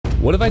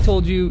What if I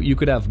told you you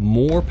could have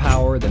more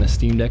power than a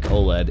Steam Deck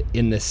OLED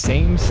in the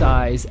same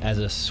size as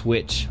a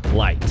Switch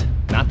Lite?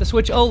 Not the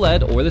Switch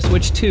OLED or the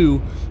Switch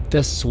 2,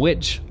 the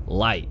Switch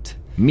Lite.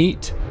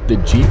 Meet the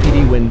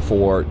GPD Win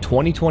 4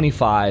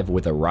 2025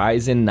 with a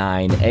Ryzen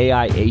 9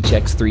 AI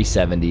HX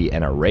 370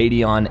 and a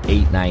Radeon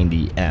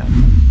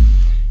 890M.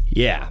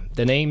 Yeah,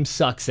 the name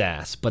sucks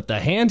ass, but the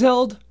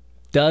handheld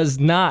does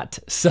not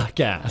suck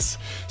ass.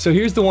 So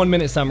here's the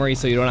 1-minute summary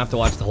so you don't have to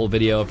watch the whole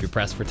video if you're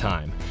pressed for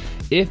time.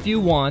 If you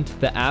want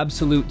the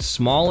absolute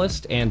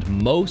smallest and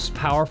most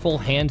powerful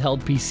handheld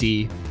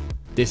PC,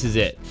 this is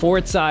it. For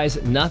its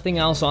size, nothing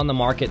else on the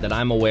market that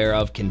I'm aware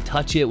of can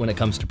touch it when it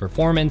comes to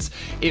performance.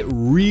 It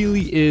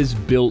really is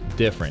built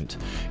different.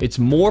 It's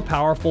more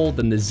powerful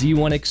than the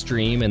Z1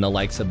 Extreme and the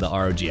likes of the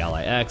ROG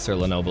Ally X or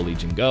Lenovo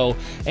Legion Go,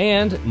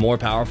 and more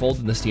powerful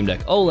than the Steam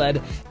Deck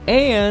OLED,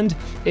 and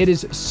it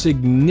is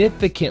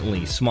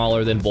significantly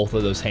smaller than both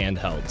of those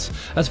handhelds.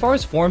 As far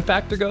as form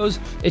factor goes,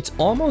 it's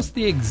almost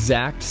the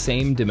exact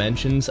same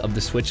dimensions of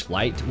the Switch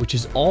Lite, which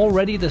is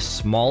already the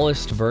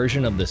smallest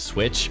version of the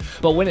Switch,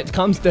 but when it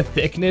comes to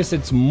thickness,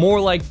 it's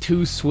more like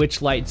two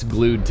Switch Lites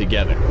glued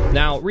together.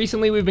 Now,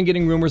 recently we've been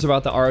getting rumors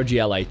about the ROG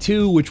Ally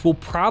 2, which will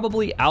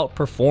probably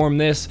outperform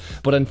this,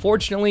 but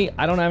unfortunately,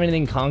 I don't have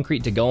anything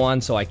concrete to go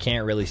on, so I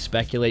can't really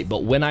speculate,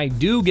 but when I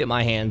do get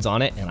my hands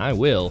on it, and I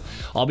will,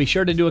 I'll be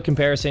sure to do a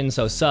comparison,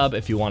 so sub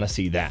if you want to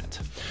see that.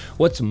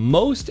 What's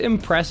most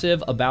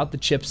impressive about the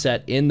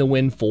chipset in the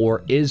Win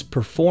 4 is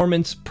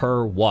performance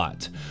per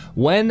watt.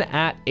 When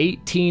at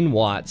 18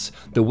 watts,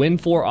 the Win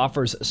 4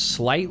 offers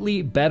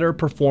slightly better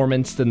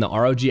performance than the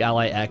ROG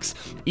Ally X,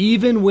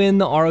 even when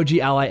the ROG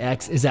Ally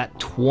X is at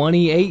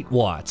 28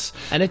 watts.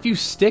 And if you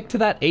stick to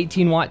that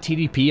 18 watt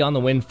TDP on the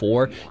Win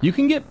 4, you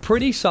can get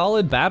pretty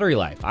solid battery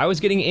life. I was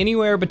getting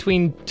anywhere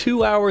between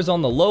 2 hours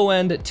on the low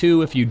end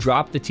to, if you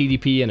drop the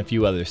TDP and a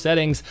few other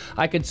settings,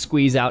 I could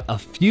squeeze out a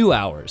few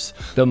hours.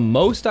 The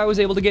most I was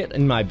able to get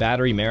in my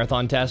battery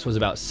marathon test was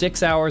about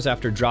 6 hours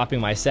after dropping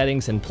my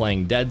settings and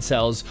playing Dead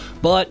Cells,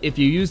 but if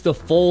you use the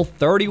full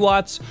 30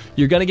 watts,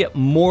 you're gonna get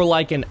more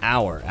like an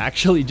hour,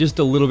 actually just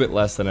a little bit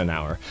less than an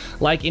hour.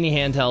 Like any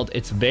handheld,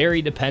 it's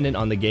very dependent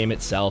on the game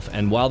itself,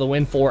 and while the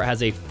Win 4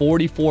 has a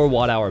 44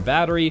 watt-hour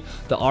battery,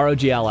 the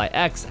ROG Ally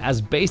X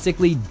has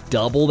basically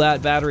double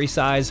that battery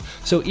size,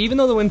 so even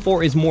though the Win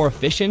 4 is more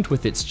efficient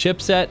with its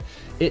chipset,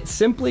 it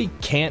simply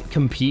can't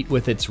compete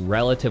with its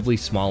relatively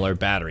smaller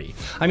battery.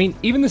 I mean,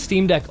 even the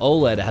Steam Deck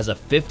OLED has a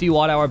 50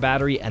 watt-hour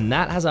battery, and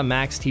that has a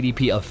max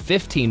TDP of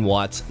 15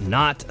 watts,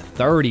 not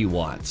 30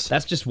 watts.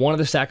 That's just one of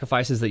the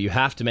sacrifices that you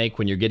have to make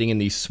when you're getting in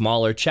these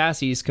smaller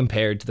chassis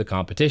compared to the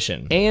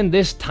competition. And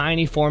this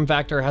tiny form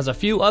factor has a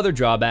few other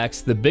drawbacks,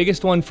 the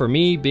biggest one for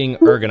me being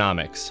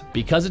ergonomics.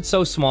 Because it's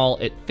so small,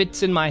 it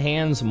fits in my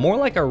hands more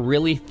like a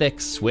really thick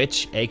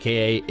Switch,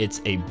 aka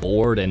it's a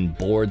board, and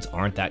boards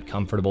aren't that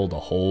comfortable to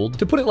hold.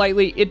 To put it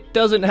lightly, it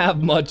doesn't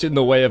have much in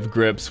the way of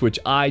grips, which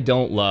I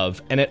don't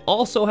love, and it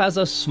also has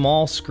a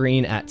small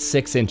screen at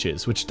 6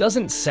 inches, which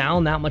doesn't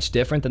sound that much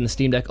different than the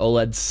Steam Deck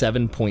OLED's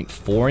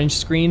 7.4-inch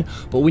screen,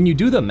 but when you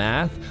do the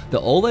math, the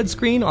OLED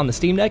screen on the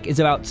Steam Deck is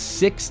about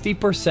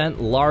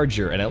 60%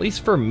 larger, and at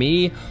least for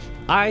me,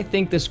 I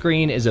think the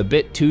screen is a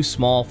bit too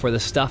small for the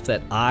stuff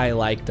that I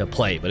like to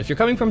play. But if you're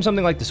coming from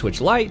something like the Switch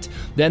Lite,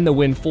 then the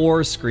Win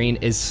 4 screen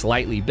is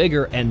slightly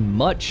bigger and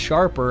much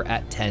sharper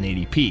at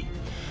 1080p.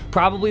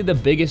 Probably the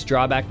biggest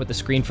drawback with the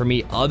screen for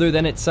me, other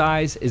than its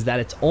size, is that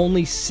it's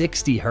only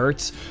 60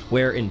 Hz,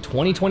 where in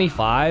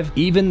 2025,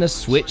 even the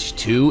Switch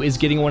 2 is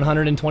getting a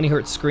 120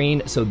 Hz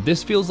screen, so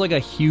this feels like a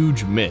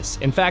huge miss.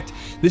 In fact,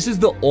 this is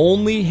the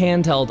only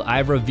handheld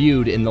I've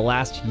reviewed in the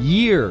last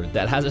year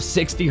that has a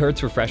 60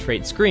 Hz refresh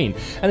rate screen,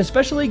 and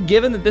especially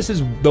given that this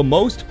is the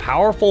most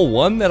powerful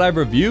one that I've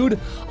reviewed,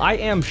 I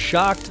am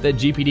shocked that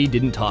GPD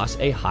didn't toss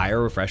a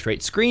higher refresh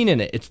rate screen in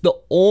it. It's the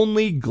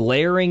only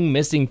glaring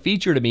missing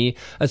feature to me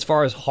as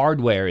far as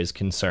hardware is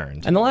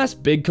concerned. And the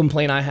last big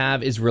complaint I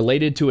have is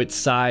related to its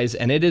size,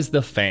 and it is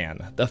the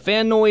fan. The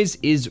fan noise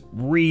is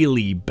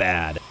really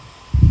bad.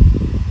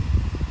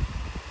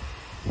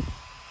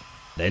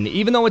 And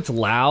even though it's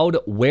loud,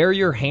 where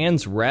your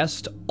hands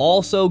rest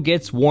also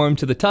gets warm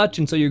to the touch,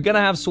 and so you're gonna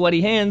have sweaty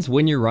hands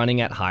when you're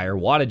running at higher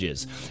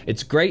wattages.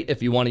 It's great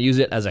if you want to use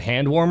it as a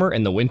hand warmer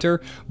in the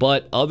winter,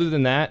 but other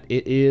than that,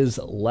 it is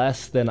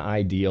less than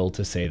ideal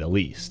to say the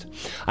least.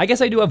 I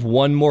guess I do have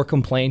one more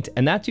complaint,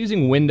 and that's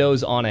using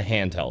Windows on a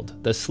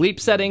handheld. The sleep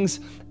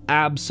settings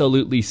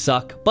absolutely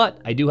suck, but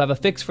I do have a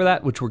fix for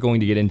that, which we're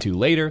going to get into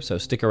later, so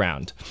stick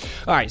around.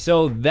 All right,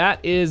 so that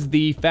is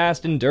the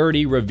fast and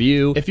dirty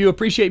review. If you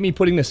appreciate me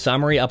putting the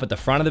summary up at the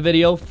front of the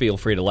video, feel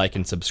free to like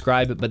and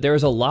subscribe, but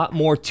there's a lot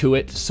more to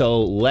it,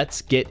 so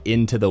let's get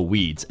into the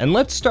weeds. And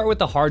let's start with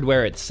the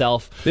hardware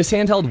itself. This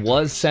handheld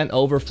was sent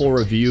over for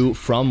review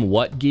from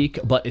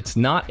WhatGeek, but it's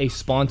not a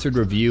sponsored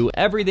review.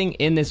 Everything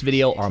in this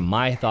video are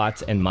my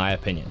thoughts and my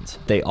opinions.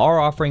 They are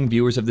offering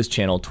viewers of this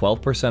channel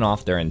 12%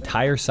 off their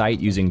entire site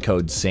using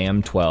code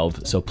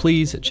SAM12, so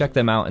please check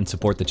them out and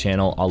support the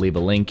channel. I'll leave a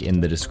link in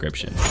the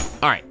description.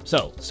 All right,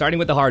 so starting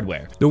with the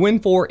hardware. The Win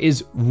 4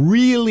 is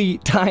really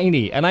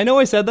tiny, and I know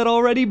I said that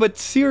already, but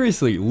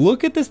seriously,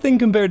 look at this thing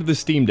compared to the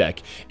Steam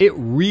Deck. It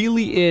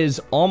really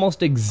is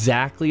almost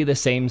exactly the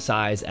same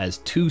size as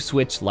two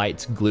Switch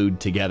Lites glued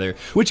together,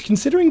 which,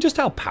 considering just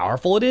how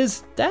powerful it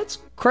is, that's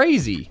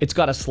crazy. It's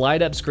got a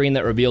slide-up screen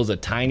that reveals a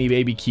tiny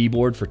baby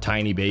keyboard for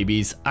tiny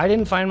babies. I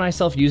didn't find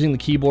myself using the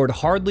keyboard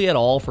hardly at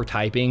all for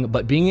typing,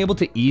 but being able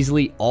to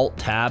easily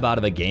Alt-Tab out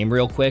of a game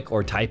real quick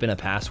or type in a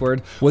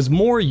password was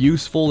more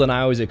useful than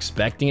I was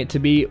expecting it to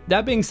be.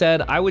 That being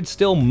said, I would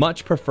still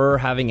much prefer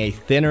having a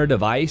thinner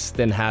device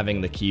than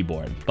having the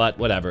keyboard, but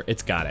whatever,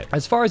 it's got it.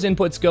 As far as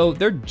inputs go,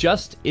 there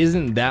just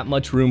isn't that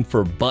much room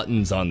for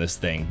buttons on this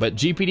thing, but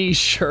GPD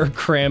sure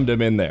crammed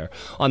them in there.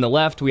 On the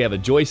left, we have a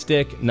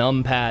joystick,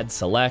 numpad,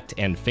 select,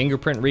 and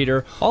fingerprint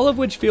reader, all of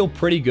which feel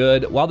pretty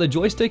good. While the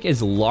joystick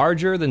is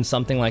larger than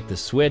something like the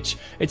Switch,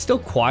 it's still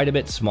quite a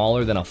bit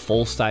smaller than a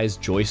full-size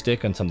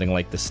joystick on something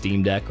like the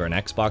Steam Deck or an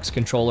Xbox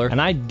controller, and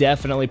I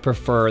definitely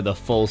prefer the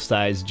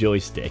full-size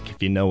joystick,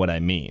 if you know what I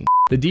mean.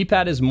 The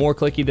D-pad is more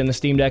clicky than the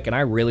Steam Deck, and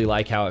I really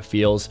like how it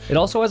feels. It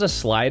also has a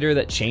slider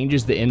that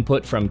changes the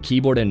input from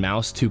keyboard and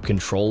mouse to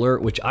controller,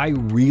 which I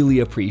really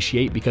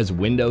appreciate because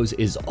Windows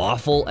is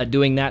awful at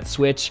doing that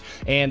switch,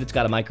 and it's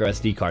got a micro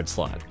SD card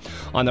slot.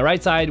 On the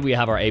right side, we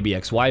have our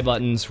ABXY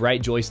buttons,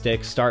 right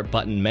joystick, start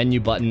button,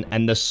 menu button,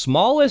 and the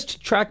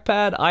smallest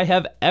trackpad I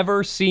have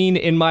ever seen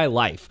in my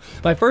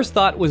life. My first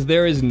thought was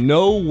there is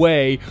no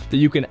way that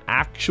you can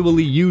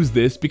actually use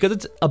this because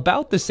it's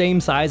about the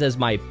same size as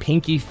my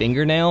pinky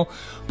fingernail.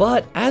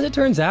 But as it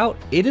turns out,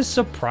 it is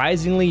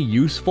surprisingly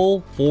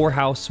useful for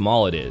how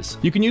small it is.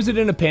 You can use it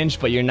in a pinch,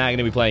 but you're not going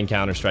to be playing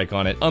Counter-Strike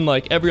on it,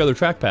 unlike every other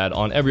trackpad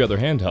on every other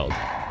handheld.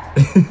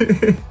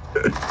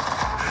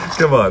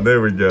 Come on, there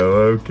we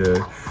go,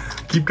 okay.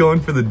 Keep going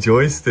for the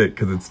joystick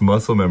because it's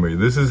muscle memory.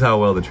 This is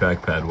how well the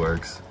trackpad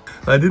works.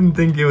 I didn't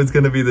think it was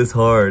going to be this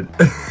hard.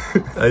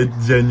 I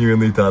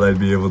genuinely thought I'd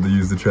be able to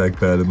use the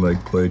trackpad and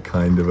like play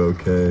kind of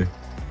okay.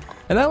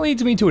 And that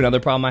leads me to another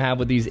problem I have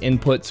with these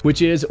inputs,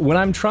 which is when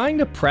I'm trying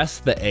to press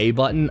the A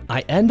button,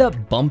 I end up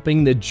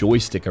bumping the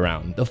joystick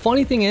around. The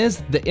funny thing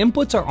is, the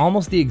inputs are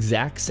almost the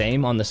exact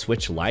same on the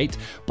Switch Lite,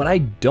 but I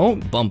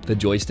don't bump the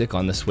joystick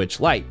on the Switch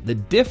Lite. The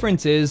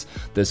difference is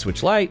the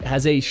Switch Lite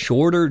has a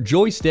shorter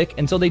joystick,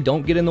 and so they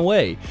don't get in the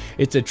way.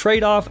 It's a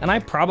trade-off, and I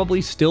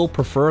probably still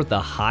prefer the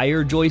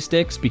higher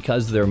joysticks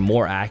because they're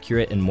more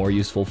accurate and more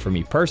useful for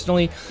me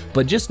personally,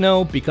 but just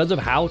know, because of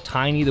how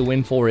tiny the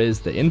Win 4 is,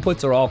 the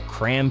inputs are all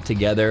crammed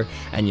together,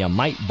 and you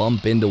might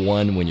bump into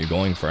one when you're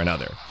going for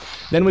another.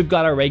 Then we've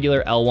got our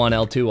regular L1,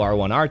 L2,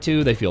 R1,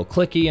 R2. They feel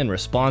clicky and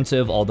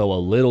responsive, although a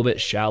little bit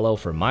shallow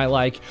for my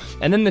like.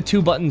 And then the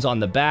two buttons on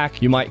the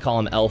back, you might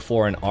call them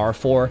L4 and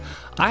R4.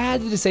 I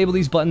had to disable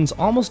these buttons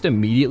almost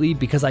immediately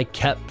because I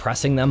kept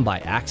pressing them by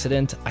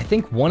accident. I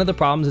think one of the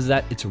problems is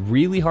that it's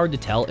really hard to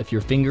tell if your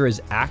finger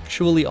is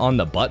actually on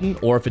the button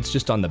or if it's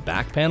just on the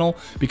back panel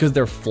because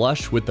they're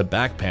flush with the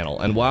back panel.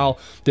 And while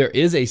there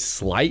is a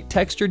slight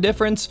texture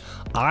difference,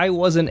 I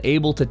wasn't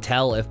able to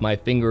tell if my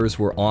fingers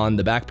were on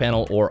the back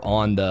panel or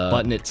on the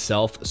button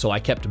itself, so I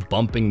kept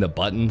bumping the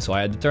button, so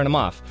I had to turn them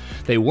off.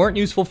 They weren't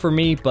useful for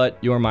me, but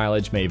your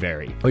mileage may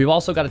vary. We've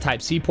also got a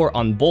Type-C port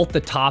on both the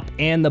top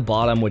and the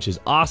bottom, which is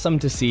awesome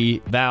to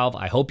see. Valve,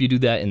 I hope you do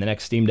that in the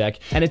next Steam Deck.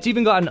 And it's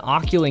even got an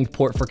Oculink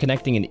port for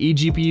connecting an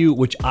eGPU,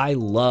 which I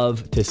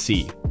love to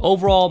see.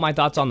 Overall, my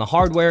thoughts on the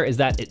hardware is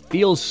that it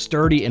feels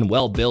sturdy and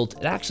well built.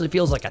 It actually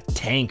feels like a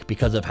tank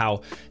because of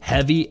how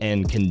heavy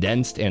and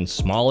condensed and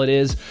small it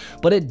is,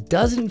 but it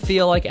doesn't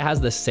feel like it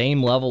has the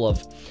same level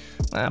of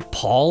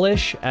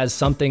polish as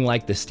something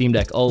like the Steam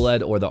Deck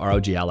OLED or the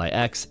ROG Ally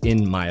X,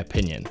 in my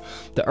opinion.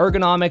 The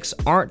ergonomics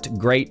aren't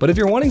great, but if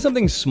you're wanting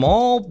something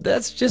small,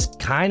 that's just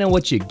kind of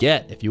what you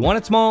get. If you want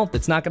it small,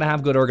 it's not going to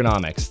have good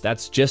ergonomics.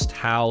 That's just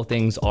how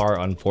things are,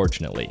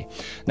 unfortunately.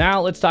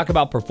 Now let's talk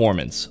about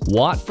performance.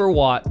 Watt for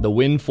watt, the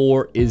Win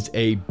 4 is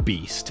a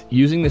beast.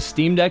 Using the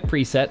Steam Deck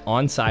preset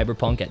on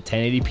Cyberpunk at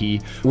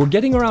 1080p, we're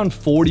getting around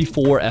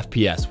 44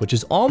 FPS, which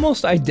is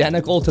almost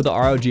identical to the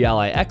ROG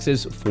Ally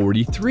X's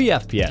 43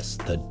 FPS.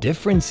 The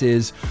difference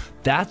is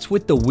that's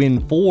with the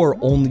Win 4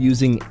 only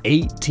using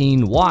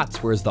 18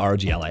 watts, whereas the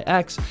ROG Ally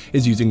X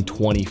is using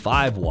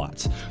 25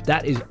 watts.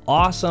 That is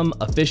awesome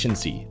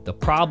efficiency. The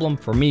problem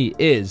for me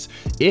is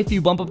if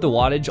you bump up the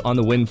wattage on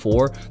the Win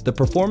 4, the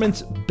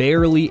performance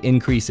barely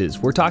increases.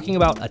 We're talking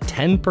about a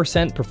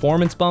 10%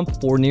 performance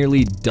bump for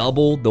nearly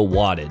double the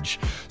wattage.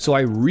 So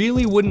I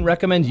really wouldn't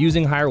recommend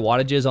using higher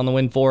wattages on the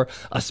Win 4,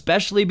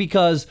 especially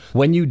because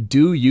when you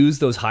do use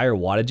those higher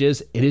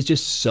wattages, it is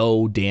just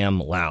so damn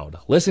loud.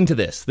 Listen to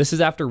this. This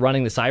is after running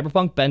the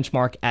Cyberpunk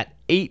benchmark at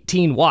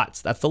 18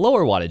 watts. That's the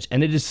lower wattage,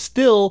 and it is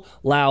still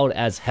loud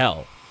as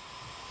hell.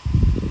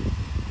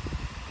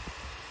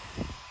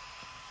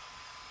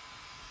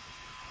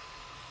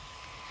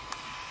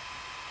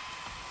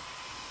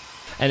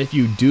 And if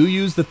you do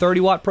use the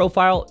 30-watt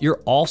profile,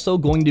 you're also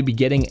going to be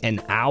getting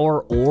an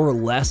hour or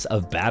less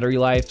of battery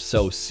life.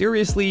 So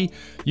seriously,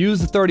 use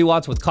the 30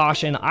 watts with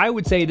caution. I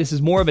would say this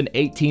is more of an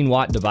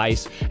 18-watt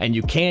device, and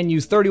you can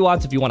use 30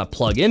 watts if you want to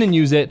plug in and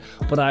use it,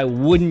 but I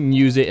wouldn't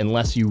use it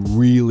unless you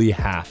really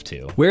have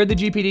to. Where the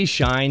GPD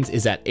shines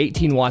is at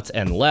 18 watts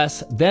and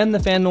less, then the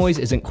fan noise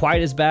isn't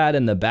quite as bad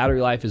and the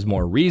battery life is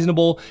more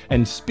reasonable.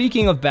 And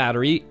speaking of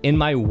battery, in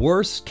my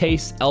worst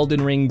case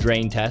Elden Ring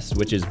drain test,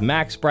 which is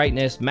max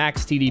brightness,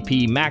 max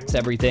TDP, max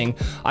everything,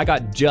 I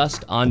got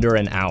just under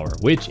an hour,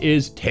 which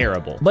is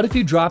terrible. But if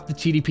you drop the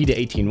TDP to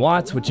 18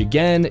 watts, which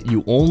again,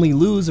 you only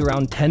lose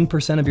around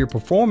 10% of your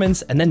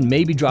performance, and then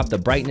maybe drop the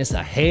brightness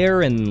a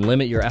hair and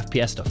limit your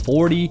FPS to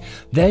 40,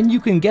 then you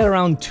can get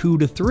around 2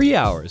 to 3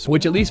 hours,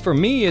 which at least for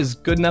me is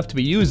good enough to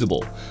be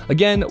usable.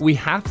 Again, we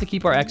have to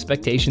keep our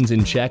expectations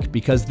in check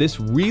because this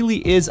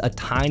really is a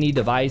tiny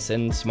device,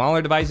 and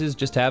smaller devices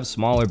just have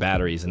smaller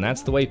batteries, and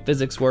that's the way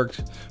physics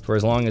works for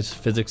as long as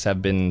physics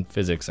have been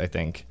physics, I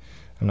think.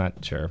 I'm not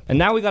sure. And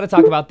now we got to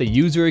talk about the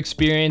user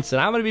experience,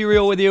 and I'm gonna be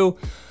real with you.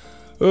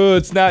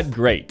 It's not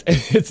great.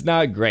 It's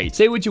not great.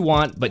 Say what you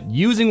want, but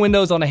using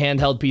Windows on a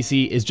handheld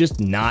PC is just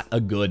not a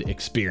good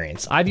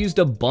experience. I've used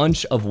a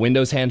bunch of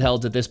Windows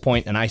handhelds at this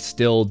point, and I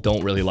still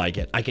don't really like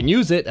it. I can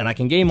use it and I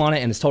can game on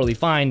it and it's totally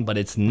fine, but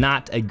it's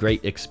not a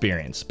great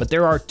experience. But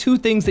there are 2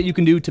 things that you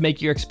can do to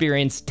make your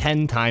experience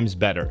 10 times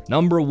better.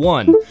 Number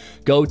 1,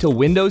 go to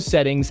Windows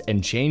settings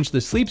and change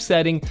the sleep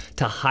setting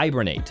to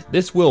hibernate.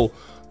 This will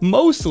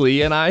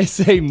mostly, and I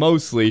say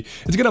mostly,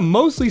 it's gonna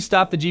mostly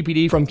stop the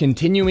GPD from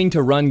continuing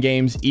to run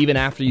games even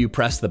after you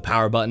press the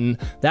power button.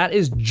 That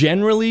is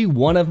generally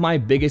one of my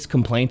biggest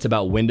complaints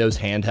about Windows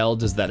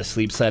handhelds, is that the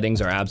sleep settings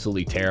are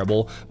absolutely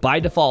terrible. By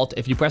default,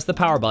 if you press the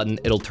power button,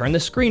 it'll turn the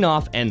screen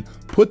off and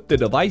put the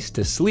device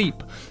to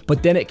sleep,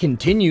 but then it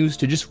continues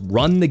to just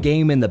run the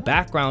game in the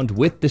background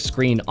with the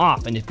screen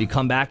off, and if you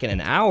come back in an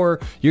hour,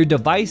 your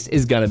device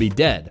is gonna be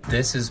dead.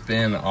 This has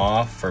been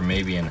off for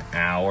maybe an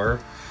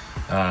hour.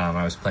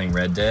 I was playing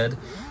Red Dead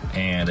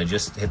and I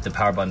just hit the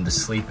power button to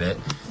sleep it,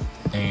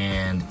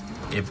 and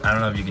I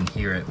don't know if you can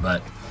hear it,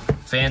 but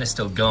fan is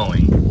still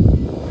going.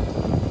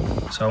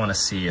 So I want to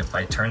see if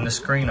I turn the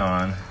screen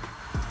on,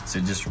 is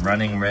it just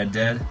running Red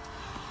Dead?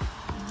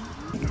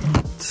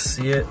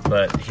 See it,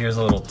 but here's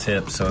a little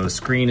tip. So the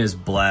screen is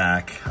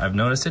black. I've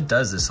noticed it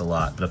does this a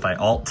lot, but if I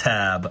alt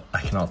tab,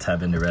 I can alt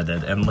tab into Red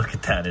Dead, and look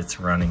at that, it's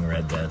running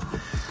Red Dead.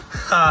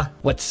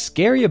 What's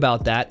scary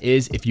about that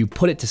is if you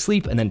put it to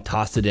sleep and then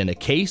toss it in a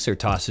case or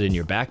toss it in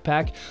your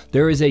backpack,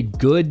 there is a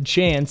good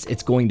chance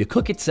it's going to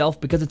cook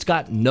itself because it's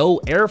got no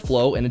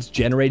airflow and it's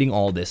generating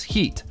all this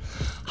heat.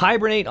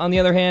 Hibernate, on the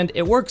other hand,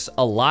 it works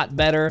a lot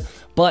better,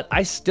 but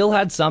I still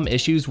had some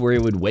issues where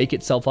it would wake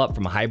itself up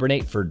from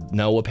hibernate for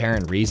no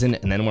apparent reason,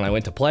 and then when I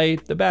went to play,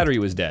 the battery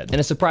was dead. And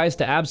a surprise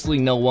to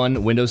absolutely no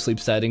one, Windows sleep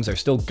settings are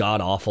still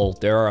god-awful.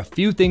 There are a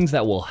few things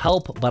that will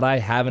help, but I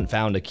haven't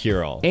found a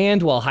cure-all.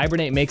 And while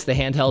hibernate makes the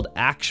handheld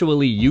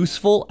actually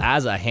useful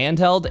as a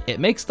handheld,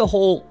 it makes the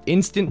whole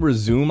instant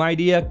resume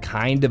idea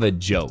kind of a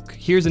joke.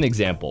 Here's an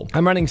example.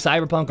 I'm running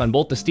Cyberpunk on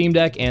both the Steam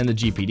Deck and the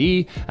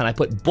GPD, and I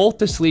put both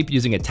to sleep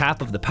using a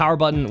tap of the power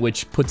button,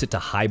 which puts it to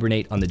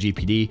hibernate on the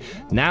GPD.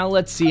 Now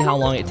let's see how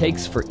long it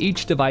takes for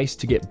each device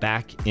to get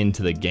back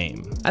into the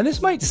game. And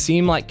this might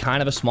seem like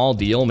kind of a small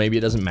deal, maybe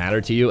it doesn't matter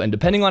to you, and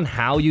depending on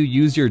how you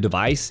use your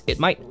device, it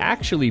might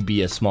actually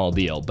be a small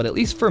deal, but at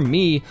least for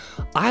me,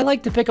 I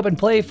like to pick up and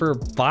play for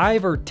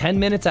 5 or 10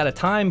 minutes at a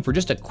time for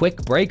just a quick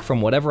break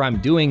from whatever I'm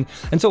doing,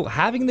 and so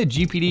having the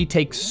GPD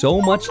take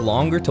so much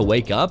longer to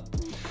wake up,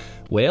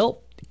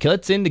 well,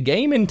 cuts into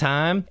gaming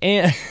time.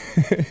 And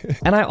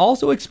and I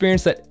also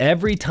experienced that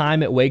every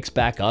time it wakes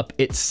back up,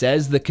 it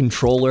says the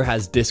controller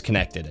has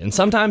disconnected. And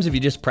sometimes if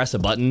you just press a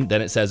button,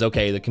 then it says,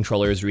 okay, the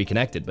controller is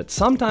reconnected. But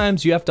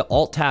sometimes you have to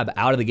alt tab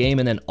out of the game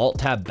and then alt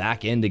tab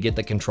back in to get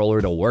the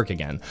controller to work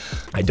again.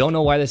 I don't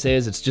know why this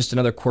is, it's just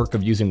another quirk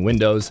of using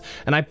Windows.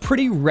 And I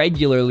pretty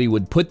regularly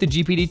would put the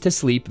GPD to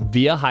sleep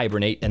via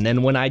hibernate, and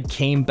then when I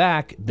came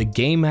back, the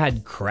game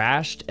had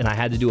crashed and I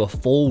had to do a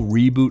full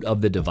reboot of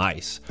the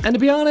device. And to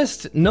be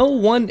honest, no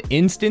one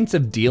instance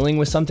of dealing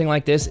with something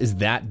like this is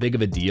that big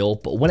of a deal,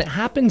 but when it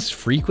happens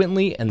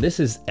frequently, and this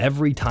is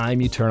every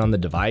time you turn on the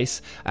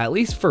device, at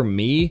least for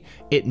me,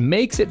 it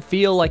makes it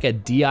feel like a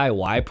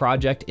DIY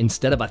project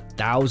instead of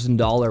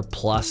 $1,000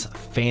 plus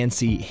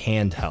fancy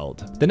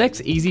handheld. The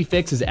next easy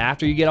fix is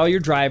after you get all your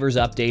drivers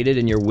updated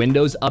and your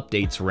Windows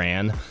updates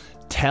ran,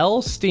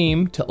 tell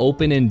Steam to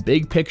open in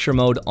big picture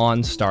mode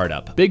on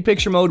startup. Big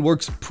picture mode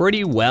works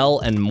pretty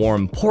well, and more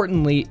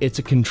importantly, it's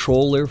a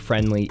controller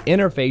friendly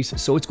interface,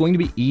 so it's going to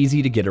be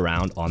easy to get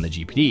around on the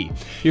GPD.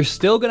 You're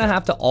still gonna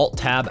have to alt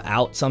tab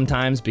out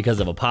sometimes because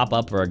of a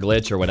pop-up or a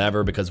glitch or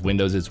whatever, because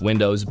Windows is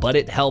Windows, but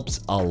it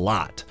helps a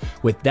lot.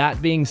 With that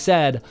being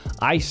said,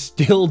 I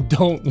still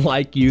don't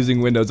like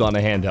using Windows on a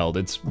handheld.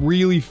 It's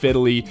really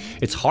fiddly.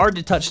 It's hard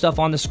to touch stuff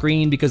on the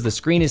screen because the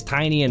screen is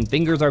tiny and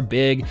fingers are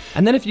big.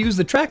 And then if you use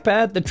the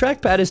trackpad, that, the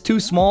trackpad is too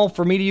small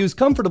for me to use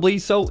comfortably,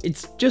 so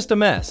it's just a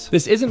mess.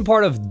 This isn't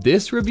part of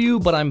this review,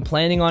 but I'm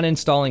planning on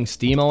installing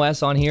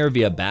SteamOS on here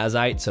via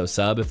Bazite, so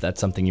sub if that's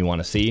something you want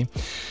to see.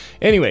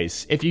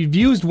 Anyways, if you've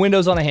used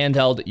Windows on a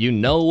handheld, you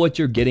know what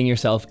you're getting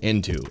yourself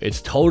into.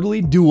 It's totally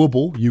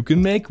doable, you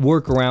can make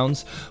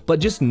workarounds,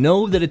 but just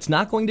know that it's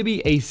not going to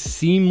be a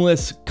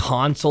seamless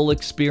console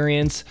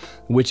experience,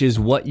 which is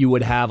what you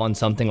would have on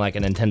something like a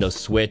Nintendo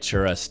Switch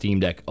or a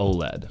Steam Deck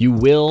OLED. You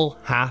will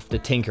have to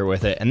tinker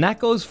with it, and that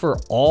goes for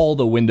all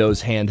the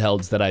Windows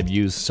handhelds that I've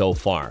used so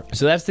far.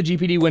 So that's the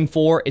GPD Win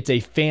 4. It's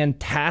a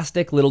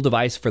fantastic little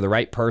device for the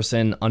right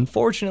person.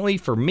 Unfortunately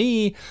for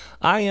me,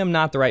 I am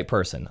not the right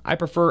person. I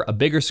prefer a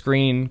bigger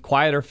screen,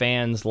 quieter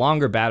fans,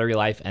 longer battery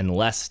life, and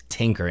less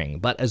tinkering.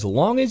 But as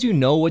long as you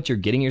know what you're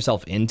getting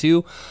yourself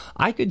into,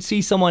 I could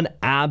see someone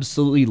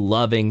absolutely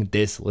loving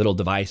this little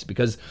device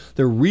because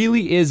there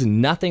really is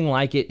nothing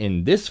like it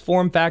in this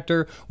form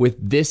factor with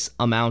this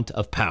amount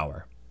of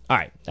power. All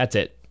right, that's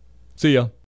it. See ya.